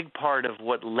a big part of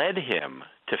what led him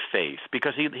to faith,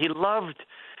 because he loved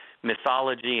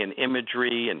mythology and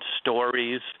imagery and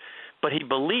stories, but he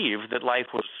believed that life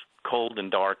was cold and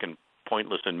dark and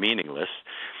pointless and meaningless.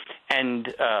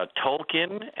 And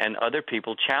Tolkien and other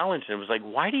people challenged him. It was like,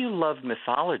 why do you love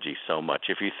mythology so much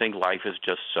if you think life is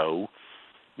just so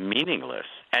meaningless?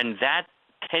 And that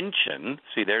tension,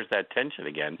 see, there's that tension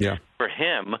again, for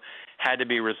him had to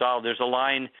be resolved. There's a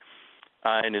line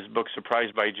in his book,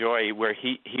 Surprised by Joy, where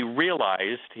he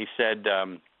realized, he said,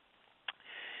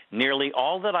 nearly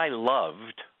all that I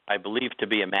loved, I believed to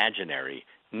be imaginary.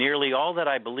 Nearly all that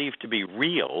I believed to be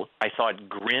real, I thought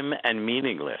grim and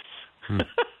meaningless.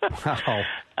 Wow.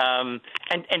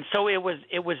 And so it was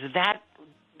that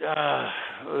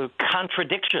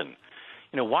contradiction.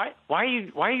 Why are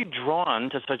you drawn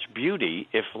to such beauty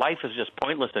if life is just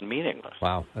pointless and meaningless?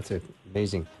 Wow, that's an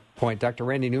amazing point. Dr.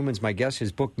 Randy Newman's my guest.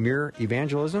 His book, Mere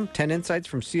Evangelism, 10 Insights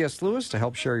from C.S. Lewis to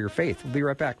help share your faith. We'll be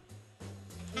right back.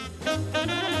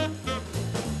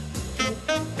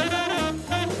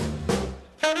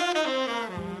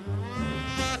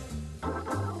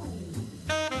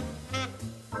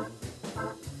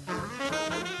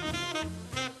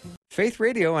 Faith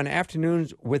Radio and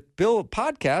Afternoons with Bill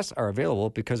podcasts are available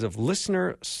because of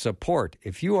listener support.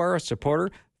 If you are a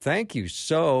supporter, thank you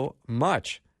so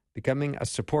much. Becoming a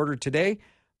supporter today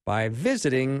by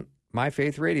visiting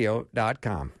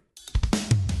myfaithradio.com.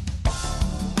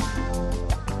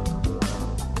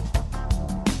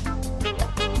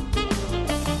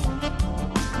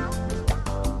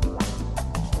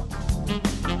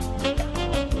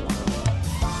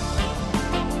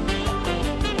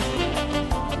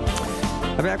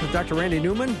 I'm back with Dr. Randy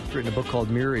Newman. He's written a book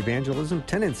called Mere Evangelism,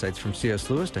 10 Insights from C.S.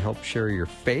 Lewis to help share your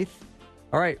faith.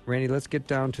 All right, Randy, let's get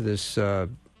down to this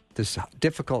this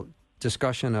difficult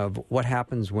discussion of what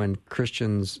happens when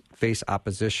Christians face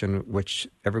opposition, which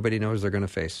everybody knows they're going to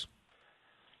face.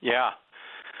 Yeah.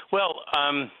 Well,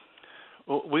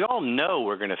 we all know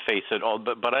we're going to face it all,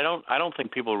 but I don't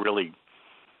think people really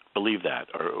believe that,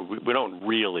 or we don't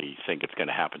really think it's going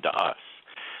to happen to us.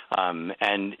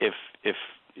 And if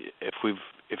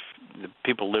the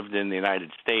people lived in the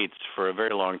United States for a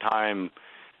very long time,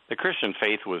 the Christian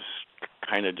faith was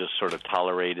kind of just sort of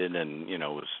tolerated and,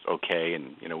 was okay.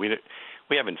 And,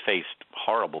 we haven't faced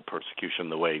horrible persecution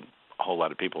the way a whole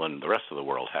lot of people in the rest of the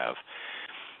world have.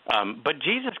 But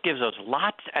Jesus gives us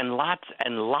lots and lots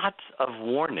and lots of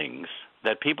warnings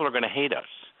that people are going to hate us.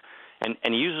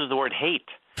 And he uses the word hate.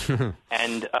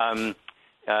 And,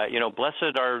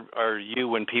 blessed are you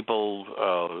when people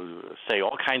say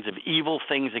all kinds of evil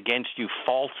things against you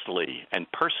falsely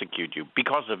and persecute you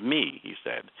because of me, he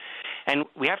said. And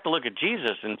we have to look at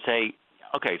Jesus and say,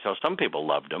 okay, so some people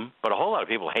loved him, but a whole lot of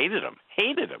people hated him,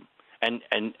 and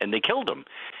they killed him,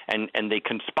 and they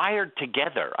conspired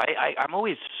together. I'm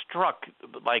always struck,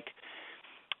 like,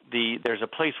 there's a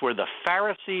place where the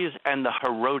Pharisees and the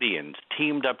Herodians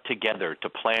teamed up together to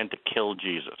plan to kill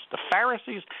Jesus. The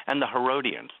Pharisees and the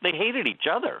Herodians, they hated each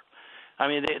other. I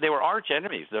mean, they were arch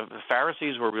enemies. The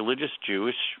Pharisees were religious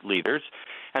Jewish leaders,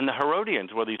 and the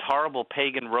Herodians were these horrible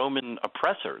pagan Roman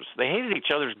oppressors. They hated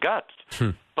each other's guts,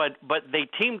 but they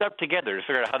teamed up together to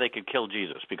figure out how they could kill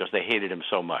Jesus because they hated him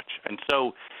so much. And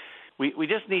so we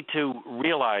just need to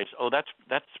realize,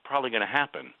 that's probably going to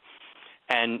happen.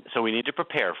 And so we need to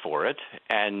prepare for it,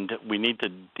 and we need to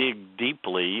dig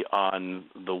deeply on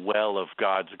the well of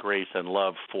God's grace and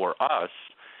love for us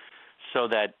so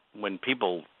that when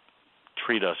people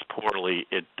treat us poorly,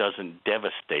 it doesn't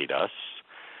devastate us.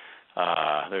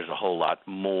 There's a whole lot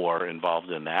more involved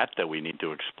in that we need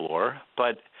to explore.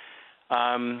 But,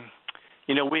 we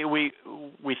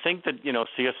think that,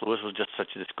 C.S. Lewis was just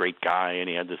such this great guy, and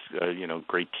he had this,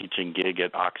 great teaching gig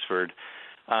at Oxford.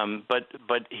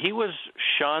 But he was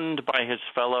shunned by his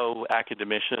fellow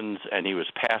academicians, and he was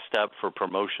passed up for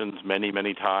promotions many,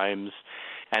 many times.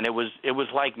 And it was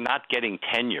like not getting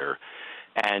tenure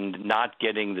and not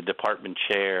getting the department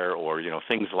chair or,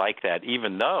 things like that,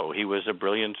 even though he was a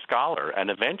brilliant scholar. And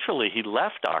eventually he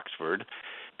left Oxford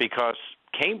because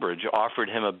Cambridge offered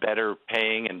him a better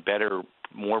paying and better,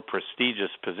 more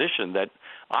prestigious position that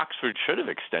Oxford should have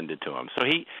extended to him. So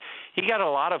he got a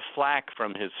lot of flack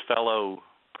from his fellow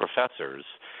professors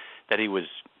that he was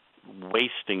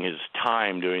wasting his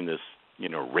time doing this,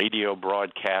 radio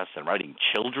broadcasts and writing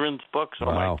children's books. Oh,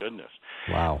 wow. My goodness.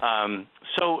 Wow.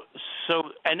 So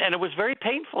it was very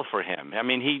painful for him. I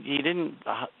mean, he didn't,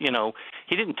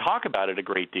 he didn't talk about it a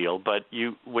great deal, but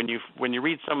when you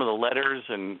read some of the letters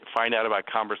and find out about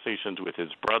conversations with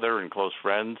his brother and close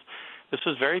friends, this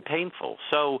was very painful.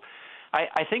 So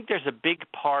I think there's a big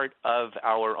part of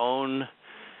our own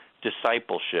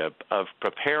discipleship of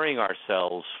preparing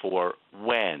ourselves for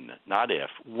when, not if,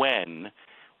 when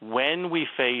we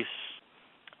face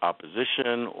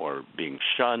opposition or being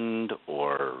shunned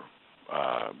or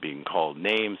being called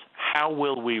names, how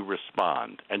will we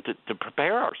respond? And to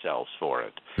prepare ourselves for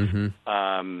it.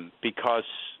 Mm-hmm. Because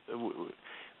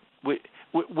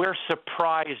we're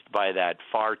surprised by that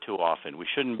far too often. We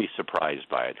shouldn't be surprised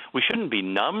by it. We shouldn't be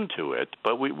numb to it,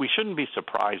 but we shouldn't be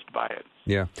surprised by it.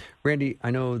 Yeah. Randy,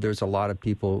 I know there's a lot of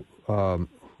people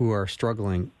who are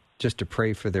struggling just to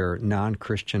pray for their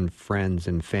non-Christian friends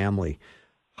and family.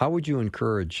 How would you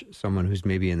encourage someone who's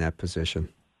maybe in that position?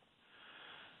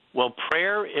 Well,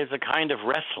 prayer is a kind of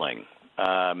wrestling.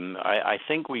 I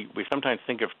think we sometimes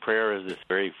think of prayer as this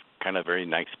very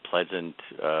nice, pleasant,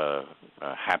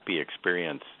 happy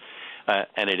experience.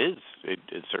 And it is.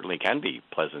 It certainly can be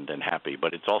pleasant and happy,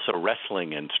 but it's also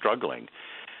wrestling and struggling.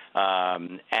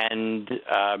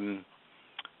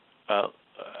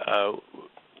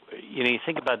 You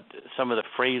think about some of the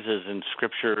phrases in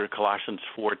Scripture. Colossians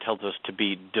 4 tells us to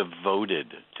be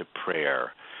devoted to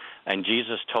prayer. And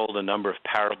Jesus told a number of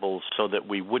parables so that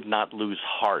we would not lose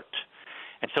heart.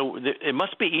 And so it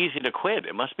must be easy to quit.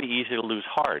 It must be easy to lose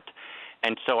heart.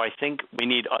 And so I think we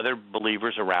need other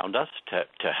believers around us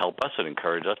to help us and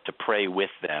encourage us to pray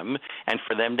with them, and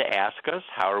for them to ask us,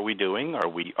 how are we doing? Are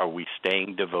we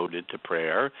staying devoted to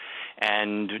prayer?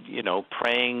 And,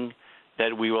 praying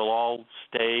that we will all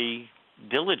stay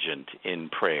diligent in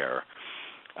prayer.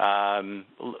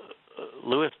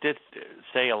 Lewis did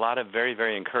say a lot of very,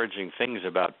 very encouraging things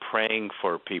about praying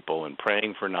for people and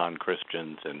praying for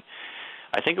non-Christians. And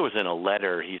I think it was in a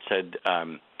letter he said,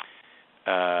 I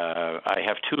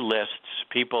have two lists,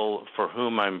 people for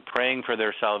whom I'm praying for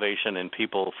their salvation and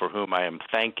people for whom I am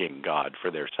thanking God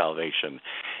for their salvation.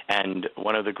 And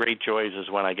one of the great joys is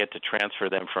when I get to transfer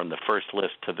them from the first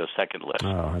list to the second list.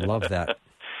 Oh, I love that.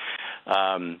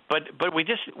 But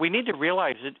we need to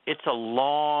realize it's a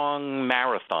long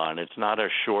marathon. It's not a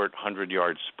short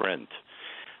 100-yard sprint.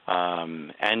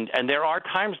 And there are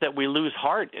times that we lose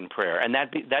heart in prayer, and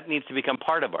that needs to become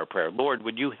part of our prayer. Lord,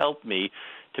 would you help me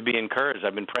to be encouraged?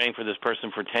 I've been praying for this person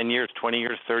for 10 years, 20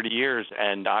 years, 30 years,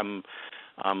 and I'm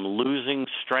losing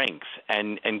strength.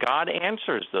 And God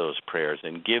answers those prayers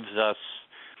and gives us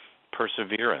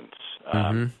perseverance.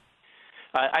 Mm-hmm.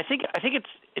 I think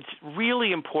it's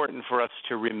really important for us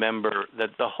to remember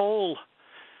that the whole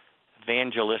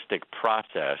evangelistic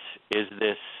process is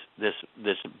this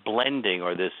blending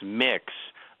or this mix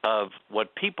of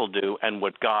what people do and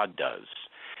what God does.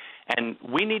 And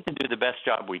we need to do the best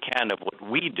job we can of what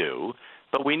we do,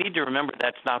 but we need to remember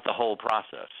that's not the whole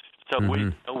process. So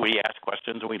we ask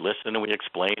questions and we listen and we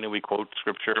explain and we quote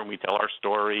scripture and we tell our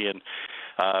story and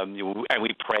we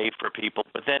pray for people.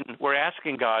 But then we're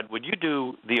asking God, would you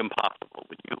do the impossible?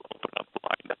 Would you open up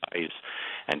blind eyes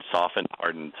and soften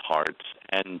hardened hearts?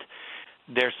 And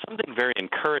there's something very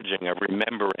encouraging of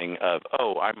remembering of,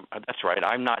 that's right,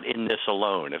 I'm not in this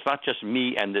alone. It's not just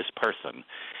me and this person.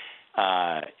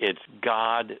 It's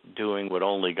God doing what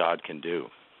only God can do.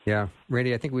 Yeah.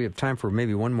 Randy, I think we have time for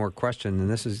maybe one more question,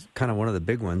 and this is kind of one of the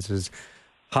big ones, is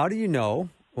how do you know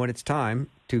when it's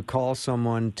time to call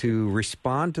someone to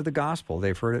respond to the gospel?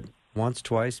 They've heard it once,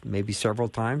 twice, maybe several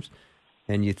times,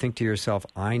 and you think to yourself,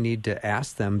 I need to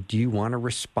ask them, do you want to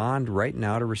respond right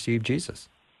now to receive Jesus?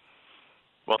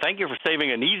 Well, thank you for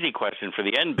saving an easy question for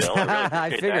the end, Bill. I, really I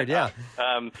figured, that.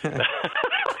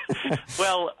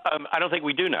 Well, I don't think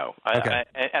we do know, okay.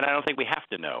 And I don't think we have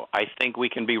to know. I think we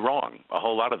can be wrong a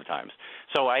whole lot of the times.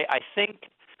 So I think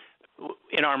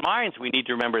in our minds we need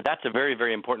to remember that's a very,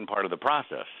 very important part of the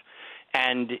process.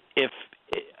 And if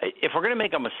we're going to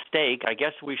make a mistake, I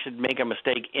guess we should make a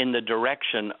mistake in the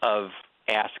direction of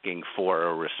asking for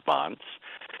a response.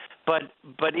 But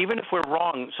even if we're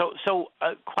wrong, so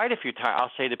quite a few times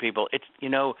I'll say to people,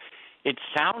 it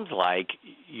sounds like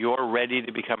you're ready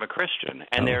to become a Christian,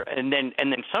 and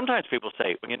then sometimes people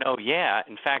say, yeah,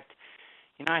 in fact,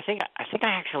 I think I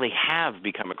actually have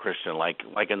become a Christian, like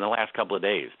in the last couple of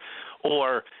days,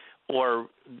 or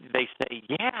they say,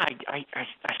 yeah, I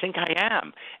think I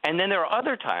am. And then there are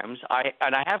other times, I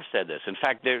have said this. In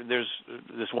fact, there's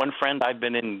this one friend I've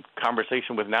been in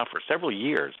conversation with now for several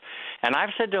years, and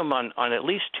I've said to him on at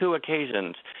least two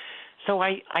occasions, so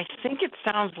I think it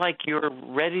sounds like you're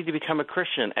ready to become a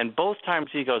Christian. And both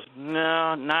times he goes,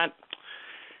 not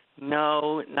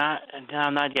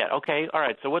yet. Okay, all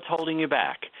right, so what's holding you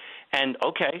back? And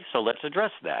okay, so let's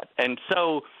address that. And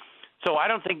so I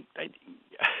don't think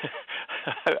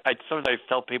I sometimes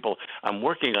tell people I'm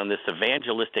working on this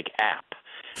evangelistic app.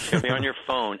 It's going to be on your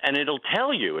phone, and it'll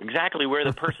tell you exactly where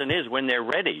the person is when they're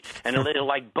ready, and it'll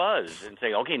like buzz and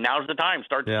say, okay, now's the time,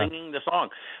 start singing the song.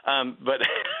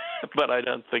 But I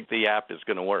don't think the app is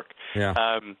going to work.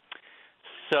 Yeah.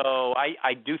 So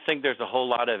I do think there's a whole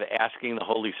lot of asking the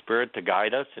Holy Spirit to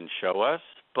guide us and show us,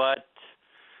 but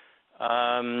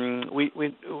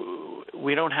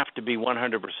we don't have to be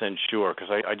 100% sure,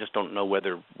 because I just don't know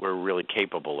whether we're really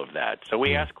capable of that. So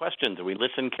we ask questions and we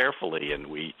listen carefully and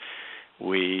we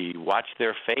watch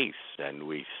their face and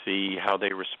we see how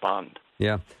they respond.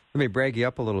 Yeah. Let me brag you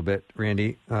up a little bit,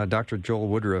 Randy. Dr. Joel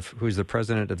Woodruff, who's the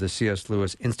president of the C.S.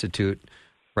 Lewis Institute,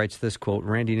 writes this quote,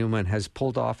 Randy Newman has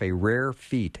pulled off a rare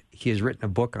feat. He has written a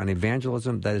book on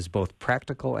evangelism that is both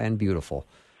practical and beautiful.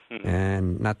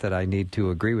 And not that I need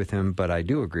to agree with him, but I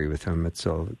do agree with him. It's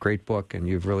a great book, and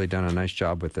you've really done a nice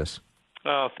job with this.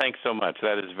 Oh, thanks so much.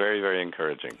 That is very, very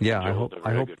encouraging. Yeah,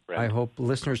 I hope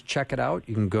listeners check it out.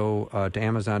 You can go to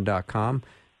Amazon.com.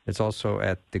 It's also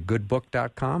at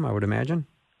thegoodbook.com, I would imagine.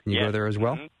 Can you go there as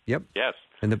well? Mm-hmm. Yep. Yes.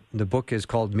 And the book is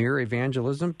called Mere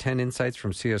Evangelism, 10 Insights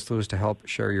from C.S. Lewis to Help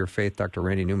Share Your Faith. Dr.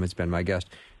 Randy Newman's been my guest.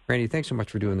 Randy, thanks so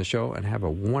much for doing the show, and have a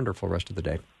wonderful rest of the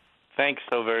day. Thanks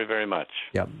so very, very much.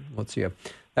 Yep. We'll see you.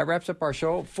 That wraps up our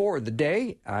show for the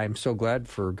day. I'm so glad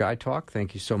for Guy Talk.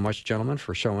 Thank you so much, gentlemen,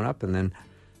 for showing up. And then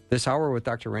this hour with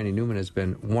Dr. Randy Newman has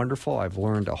been wonderful. I've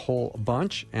learned a whole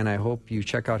bunch, and I hope you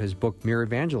check out his book, Mere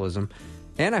Evangelism.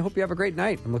 And I hope you have a great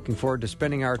night. I'm looking forward to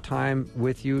spending our time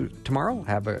with you tomorrow.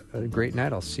 Have a great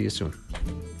night. I'll see you soon.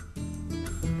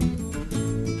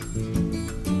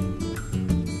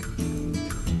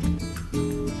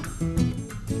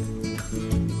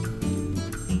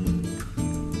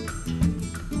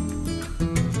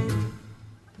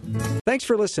 Thanks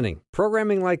for listening.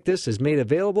 Programming like this is made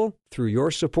available through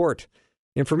your support.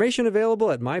 Information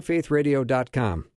available at myfaithradio.com.